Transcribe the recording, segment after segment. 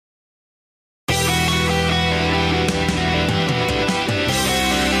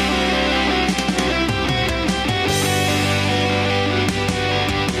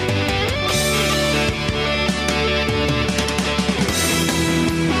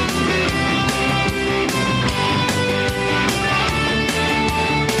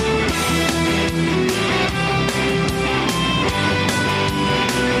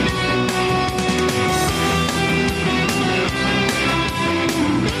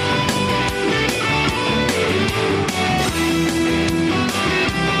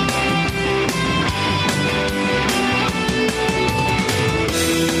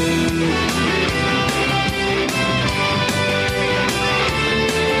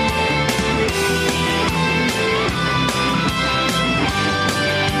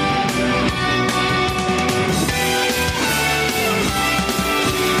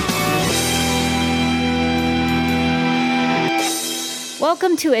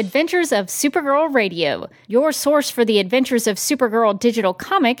Welcome to Adventures of Supergirl Radio, your source for the Adventures of Supergirl digital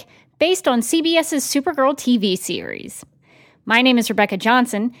comic based on CBS's Supergirl TV series. My name is Rebecca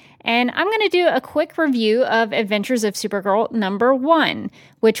Johnson, and I'm going to do a quick review of Adventures of Supergirl number 1,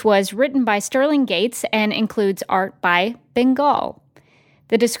 which was written by Sterling Gates and includes art by Bengal.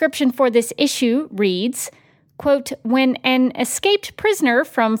 The description for this issue reads, quote, "When an escaped prisoner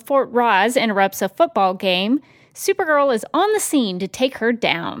from Fort Roz interrupts a football game, Supergirl is on the scene to take her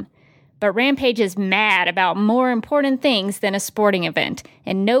down. But Rampage is mad about more important things than a sporting event,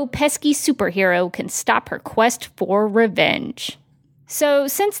 and no pesky superhero can stop her quest for revenge." So,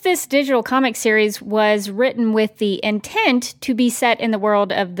 since this digital comic series was written with the intent to be set in the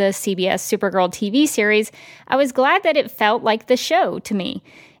world of the CBS Supergirl TV series, I was glad that it felt like the show to me.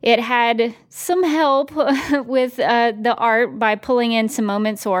 It had some help with the art by pulling in some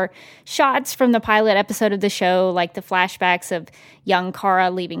moments or shots from the pilot episode of the show, like the flashbacks of young Kara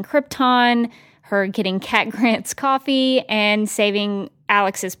leaving Krypton, her getting Cat Grant's coffee, and saving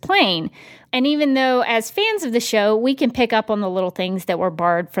Alex's plane. And even though as fans of the show, we can pick up on the little things that were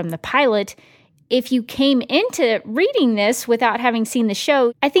borrowed from the pilot, if you came into reading this without having seen the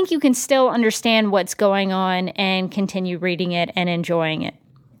show, I think you can still understand what's going on and continue reading it and enjoying it.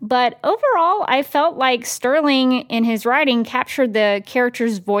 But overall, I felt like Sterling in his writing captured the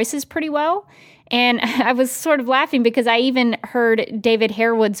characters' voices pretty well. And I was sort of laughing because I even heard David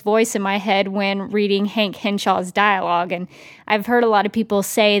Harewood's voice in my head when reading Hank Henshaw's dialogue. And I've heard a lot of people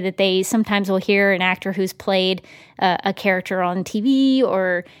say that they sometimes will hear an actor who's played a character on TV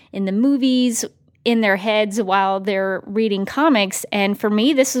or in the movies in their heads while they're reading comics. And for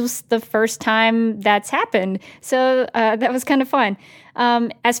me, this was the first time that's happened. So that was kind of fun.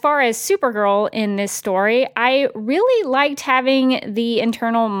 As far as Supergirl in this story, I really liked having the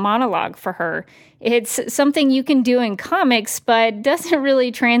internal monologue for her. It's something you can do in comics, but doesn't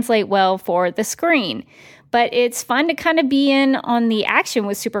really translate well for the screen. But it's fun to kind of be in on the action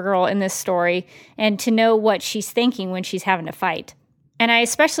with Supergirl in this story and to know what she's thinking when she's having to fight. And I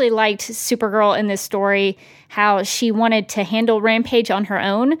especially liked Supergirl in this story, how she wanted to handle Rampage on her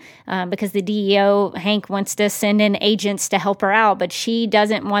own because the DEO, Hank, wants to send in agents to help her out, but she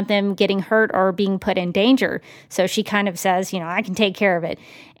doesn't want them getting hurt or being put in danger. So she kind of says, I can take care of it.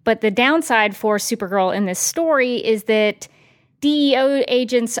 But the downside for Supergirl in this story is that DEO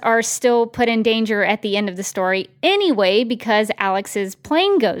agents are still put in danger at the end of the story anyway because Alex's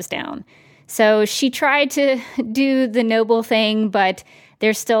plane goes down. So she tried to do the noble thing, but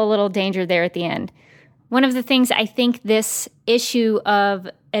there's still a little danger there at the end. One of the things I think this issue of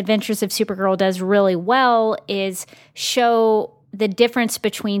Adventures of Supergirl does really well is show the difference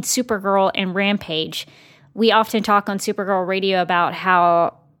between Supergirl and Rampage. We often talk on Supergirl Radio about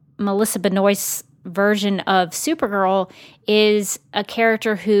how Melissa Benoist's version of Supergirl is a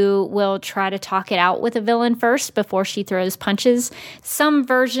character who will try to talk it out with a villain first before she throws punches. Some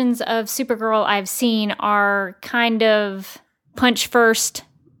versions of Supergirl I've seen are kind of punch first,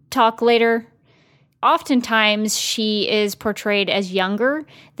 talk later. Oftentimes she is portrayed as younger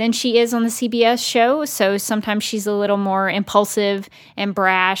than she is on the CBS show, so sometimes she's a little more impulsive and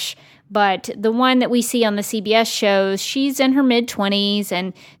brash. But the one that we see on the CBS shows, she's in her mid-20s,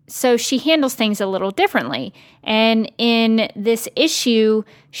 and so she handles things a little differently. And in this issue,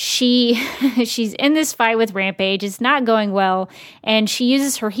 she's in this fight with Rampage. It's not going well, and she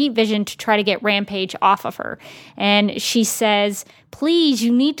uses her heat vision to try to get Rampage off of her. And she says, "Please,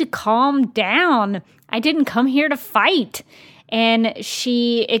 you need to calm down. I didn't come here to fight." And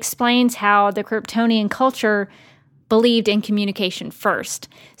she explains how the Kryptonian culture believed in communication first.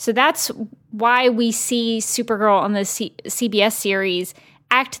 So that's why we see Supergirl on the CBS series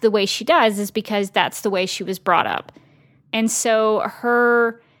act the way she does, is because that's the way she was brought up. And so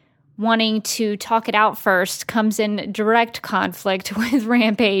her wanting to talk it out first comes in direct conflict with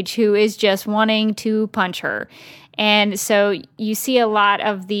Rampage, who is just wanting to punch her. And so you see a lot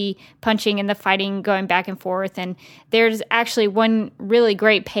of the punching and the fighting going back and forth. And there's actually one really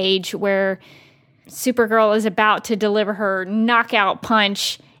great page where Supergirl is about to deliver her knockout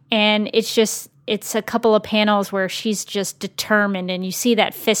punch, and it's a couple of panels where she's just determined, and you see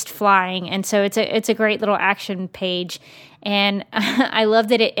that fist flying, and so it's a great little action page. And I love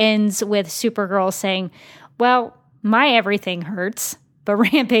that it ends with Supergirl saying, "Well, my everything hurts, but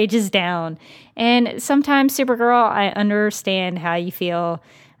Rampage is down." And sometimes, Supergirl, I understand how you feel.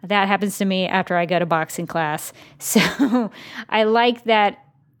 That happens to me after I go to boxing class. So I like that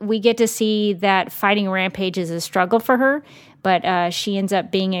we get to see that fighting Rampage is a struggle for her, but she ends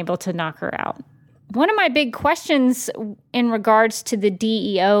up being able to knock her out. One of my big questions in regards to the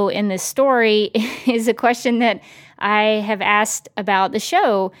DEO in this story is a question that I have asked about the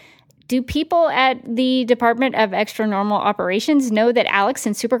show. Do people at the Department of Extranormal Operations know that Alex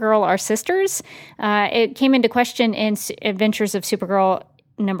and Supergirl are sisters? It came into question in Adventures of Supergirl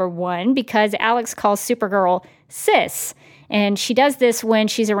 #1 because Alex calls Supergirl sis, and she does this when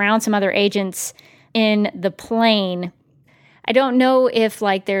she's around some other agents in the plane. I don't know if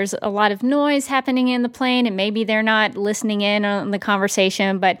there's a lot of noise happening in the plane and maybe they're not listening in on the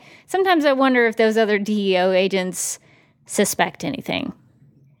conversation, but sometimes I wonder if those other DEO agents suspect anything.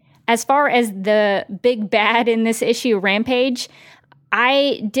 As far as the big bad in this issue, Rampage,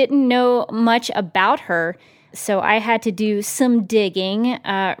 I didn't know much about her, so I had to do some digging.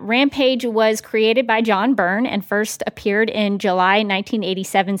 Rampage was created by John Byrne and first appeared in July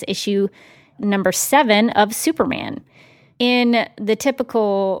 1987's issue #7 of Superman. In the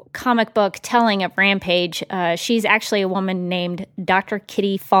typical comic book telling of Rampage, she's actually a woman named Dr.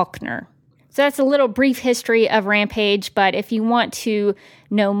 Kitty Faulkner. So that's a little brief history of Rampage, but if you want to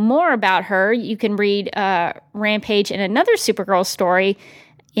know more about her, you can read Rampage in another Supergirl story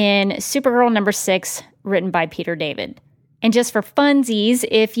in Supergirl #6, written by Peter David. And just for funsies,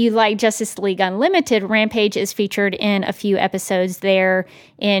 if you like Justice League Unlimited, Rampage is featured in a few episodes there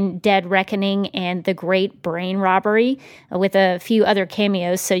in Dead Reckoning and The Great Brain Robbery, with a few other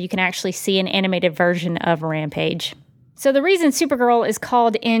cameos, so you can actually see an animated version of Rampage. So the reason Supergirl is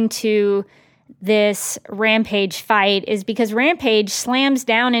called into this Rampage fight is because Rampage slams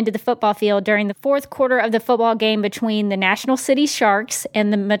down into the football field during the fourth quarter of the football game between the National City Sharks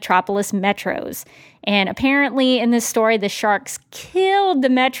and the Metropolis Metros. And apparently in this story, the Sharks killed the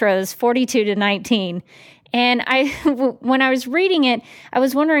Metros 42-19. And when I was reading it, I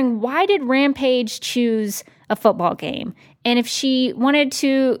was wondering, why did Rampage choose a football game? And if she wanted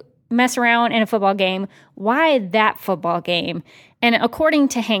to mess around in a football game, why that football game? And according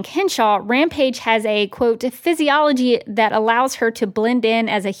to Hank Henshaw, Rampage has a, quote, physiology that allows her to blend in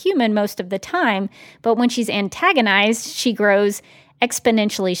as a human most of the time, but when she's antagonized, she grows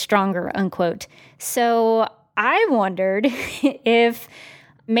exponentially stronger, unquote. So I wondered if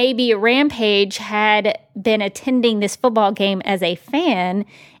maybe Rampage had been attending this football game as a fan,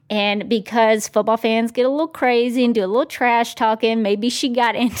 and because football fans get a little crazy and do a little trash talking, maybe she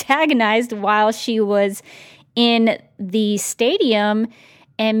got antagonized while she was in the stadium,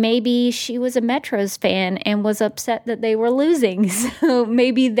 and maybe she was a Metros fan and was upset that they were losing. So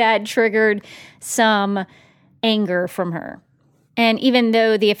maybe that triggered some anger from her. And even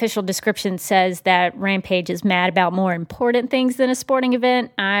though the official description says that Rampage is mad about more important things than a sporting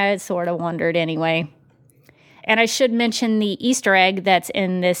event, I sort of wondered anyway. And I should mention the Easter egg that's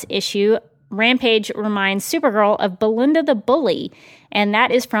in this issue. Rampage reminds Supergirl of Belinda the Bully, and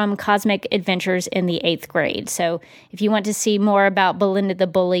that is from Cosmic Adventures in the 8th grade. So if you want to see more about Belinda the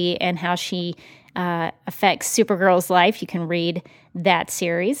Bully and how she affects Supergirl's life, you can read that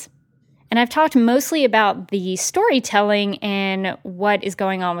series. And I've talked mostly about the storytelling and what is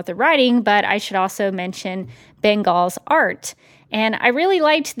going on with the writing, but I should also mention Bengal's art. And I really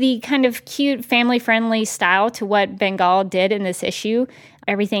liked the kind of cute, family-friendly style to what Bengal did in this issue.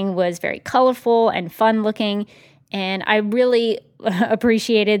 Everything was very colorful and fun-looking, and I really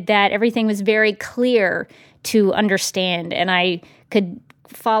appreciated that everything was very clear to understand, and I could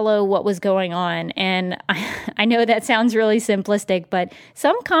follow what was going on. And I know that sounds really simplistic, but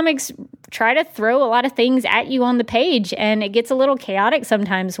some comics try to throw a lot of things at you on the page, and it gets a little chaotic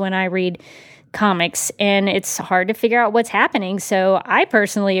sometimes when I read comics, and it's hard to figure out what's happening. So I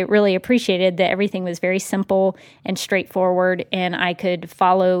personally really appreciated that everything was very simple and straightforward, and I could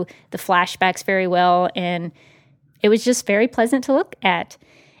follow the flashbacks very well, and it was just very pleasant to look at.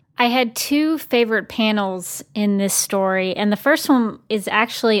 I had two favorite panels in this story, and the first one is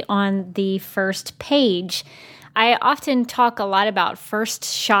actually on the first page. I often talk a lot about first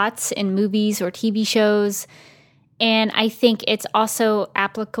shots in movies or TV shows, and I think it's also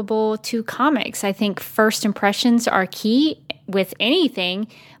applicable to comics. I think first impressions are key with anything,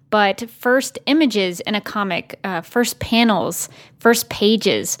 but first images in a comic, first panels, first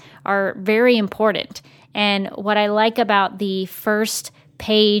pages are very important. And what I like about the first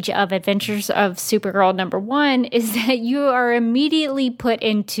page of Adventures of Supergirl #1 is that you are immediately put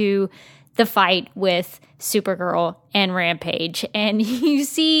into the fight with Supergirl and Rampage, and you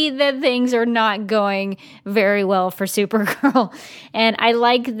see that things are not going very well for Supergirl. And I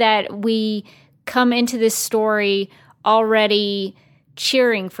like that we come into this story already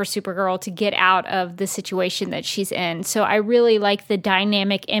cheering for Supergirl to get out of the situation that she's in. So I really like the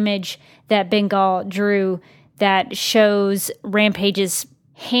dynamic image that Bengal drew that shows Rampage's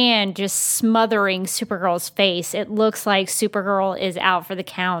hand just smothering Supergirl's face. It looks like Supergirl is out for the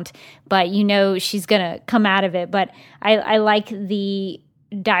count, but she's going to come out of it. But I like the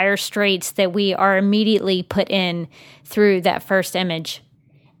dire straits that we are immediately put in through that first image.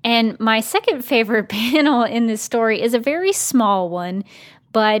 And my second favorite panel in this story is a very small one,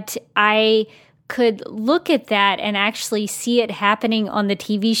 but I could look at that and actually see it happening on the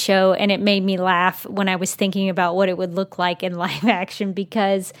TV show, and it made me laugh when I was thinking about what it would look like in live action,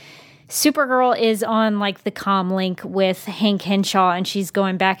 because Supergirl is on like the comm link with Hank Henshaw, and she's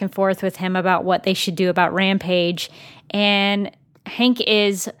going back and forth with him about what they should do about Rampage. And Hank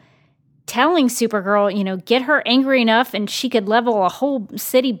is telling Supergirl, get her angry enough and she could level a whole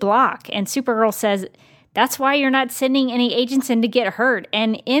city block. And Supergirl says, that's why you're not sending any agents in to get hurt.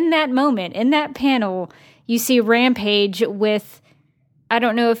 And in that moment, in that panel, you see Rampage with, I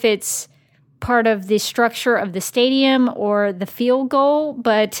don't know if it's part of the structure of the stadium or the field goal,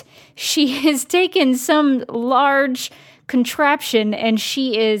 but she has taken some large contraption and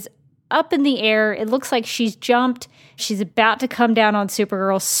she is up in the air. It looks like she's jumped. She's about to come down on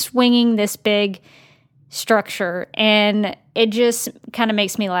Supergirl, swinging this big structure, and it just kind of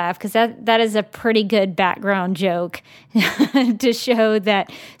makes me laugh because that is a pretty good background joke to show that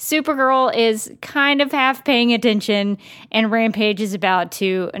Supergirl is kind of half paying attention and Rampage is about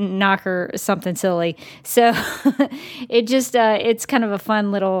to knock her something silly. So it's kind of a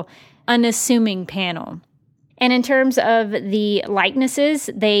fun little unassuming panel. And in terms of the likenesses,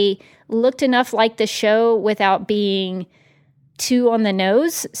 they looked enough like the show without being too on the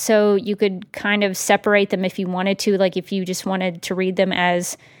nose, so you could kind of separate them if you wanted to. Like if you just wanted to read them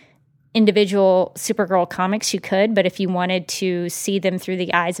as individual Supergirl comics, you could, but if you wanted to see them through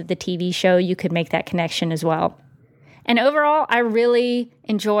the eyes of the TV show, you could make that connection as well. And overall, I really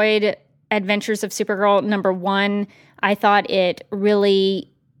enjoyed Adventures of Supergirl #1. I thought it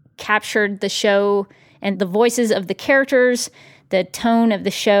really captured the show and the voices of the characters, the tone of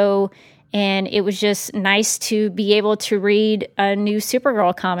the show, and it was just nice to be able to read a new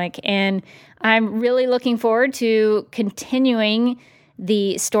Supergirl comic. And I'm really looking forward to continuing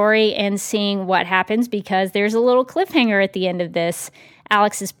the story and seeing what happens, because there's a little cliffhanger at the end of this.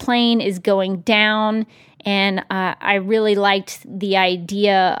 Alex's plane is going down, and I really liked the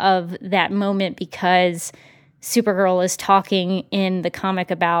idea of that moment, because Supergirl is talking in the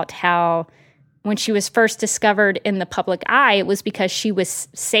comic about how when she was first discovered in the public eye, it was because she was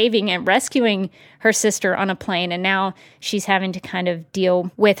saving and rescuing her sister on a plane, and now she's having to kind of deal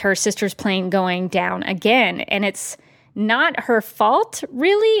with her sister's plane going down again. And it's not her fault,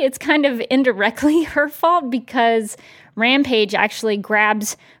 really. It's kind of indirectly her fault, because Rampage actually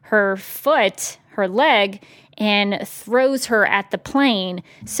grabs her foot, her leg, and throws her at the plane.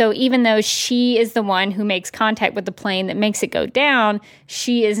 So even though she is the one who makes contact with the plane that makes it go down,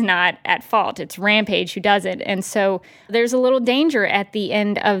 she is not at fault. It's Rampage who does it. And so there's a little danger at the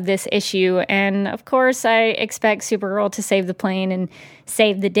end of this issue. And of course, I expect Supergirl to save the plane and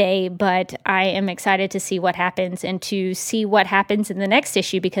save the day, but I am excited to see what happens and to see what happens in the next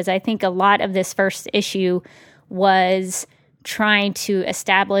issue, because I think a lot of this first issue was trying to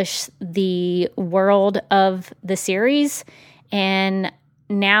establish the world of the series. And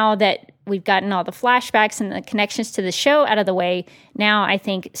now that we've gotten all the flashbacks and the connections to the show out of the way, now I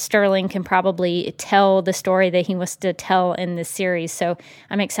think Sterling can probably tell the story that he wants to tell in this series. So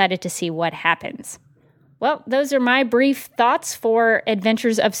I'm excited to see what happens. Well, those are my brief thoughts for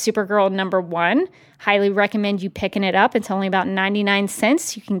Adventures of Supergirl #1. Highly recommend you picking it up. It's only about 99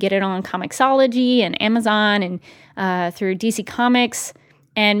 cents. You can get it on Comixology and Amazon and through DC Comics.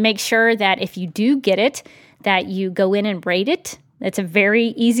 And make sure that if you do get it, that you go in and rate it. It's a very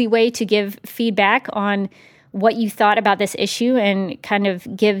easy way to give feedback on what you thought about this issue, and kind of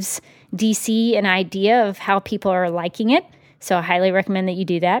gives DC an idea of how people are liking it. So I highly recommend that you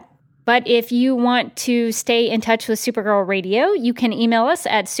do that. But if you want to stay in touch with Supergirl Radio, you can email us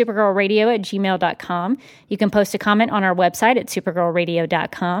at supergirlradio@gmail.com. You can post a comment on our website at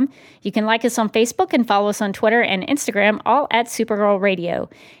supergirlradio.com. You can like us on Facebook and follow us on Twitter and Instagram, all at Supergirl Radio.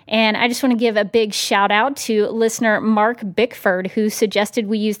 And I just want to give a big shout out to listener Mark Bickford, who suggested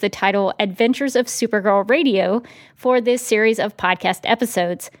we use the title Adventures of Supergirl Radio for this series of podcast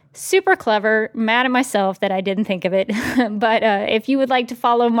episodes. Super clever. Mad at myself that I didn't think of it. But if you would like to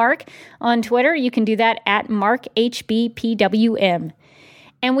follow Mark on Twitter, you can do that at MarkHBPWM.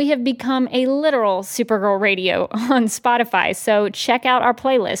 And we have become a literal Supergirl Radio on Spotify. So check out our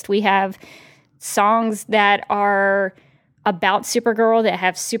playlist. We have songs that are about Supergirl, that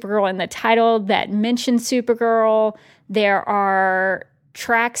have Supergirl in the title, that mention Supergirl. There are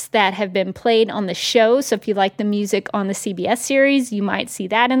tracks that have been played on the show. So if you like the music on the CBS series, you might see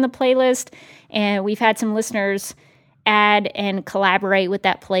that in the playlist. And we've had some listeners add and collaborate with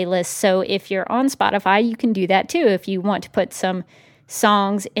that playlist. So if you're on Spotify, you can do that too. If you want to put some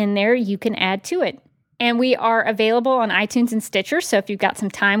songs in there, you can add to it. And we are available on iTunes and Stitcher. So if you've got some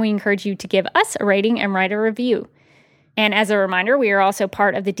time, we encourage you to give us a rating and write a review. And as a reminder, we are also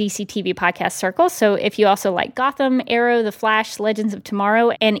part of the DC TV Podcast Circle. So if you also like Gotham, Arrow, The Flash, Legends of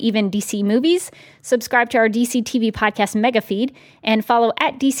Tomorrow, and even DC movies, subscribe to our DC TV Podcast mega feed and follow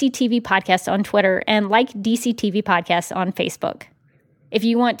at DC TV Podcast on Twitter and like DC TV Podcast on Facebook. If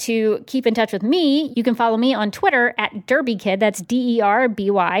you want to keep in touch with me, you can follow me on Twitter at DerbyKid, that's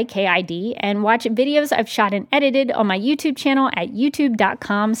DerbyKid, and watch videos I've shot and edited on my YouTube channel at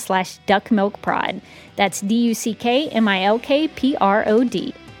youtube.com/duckmilkprod. That's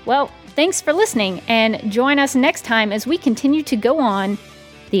DUCKMILKPROD. Well, thanks for listening, and join us next time as we continue to go on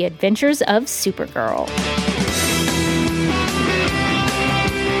the adventures of Supergirl.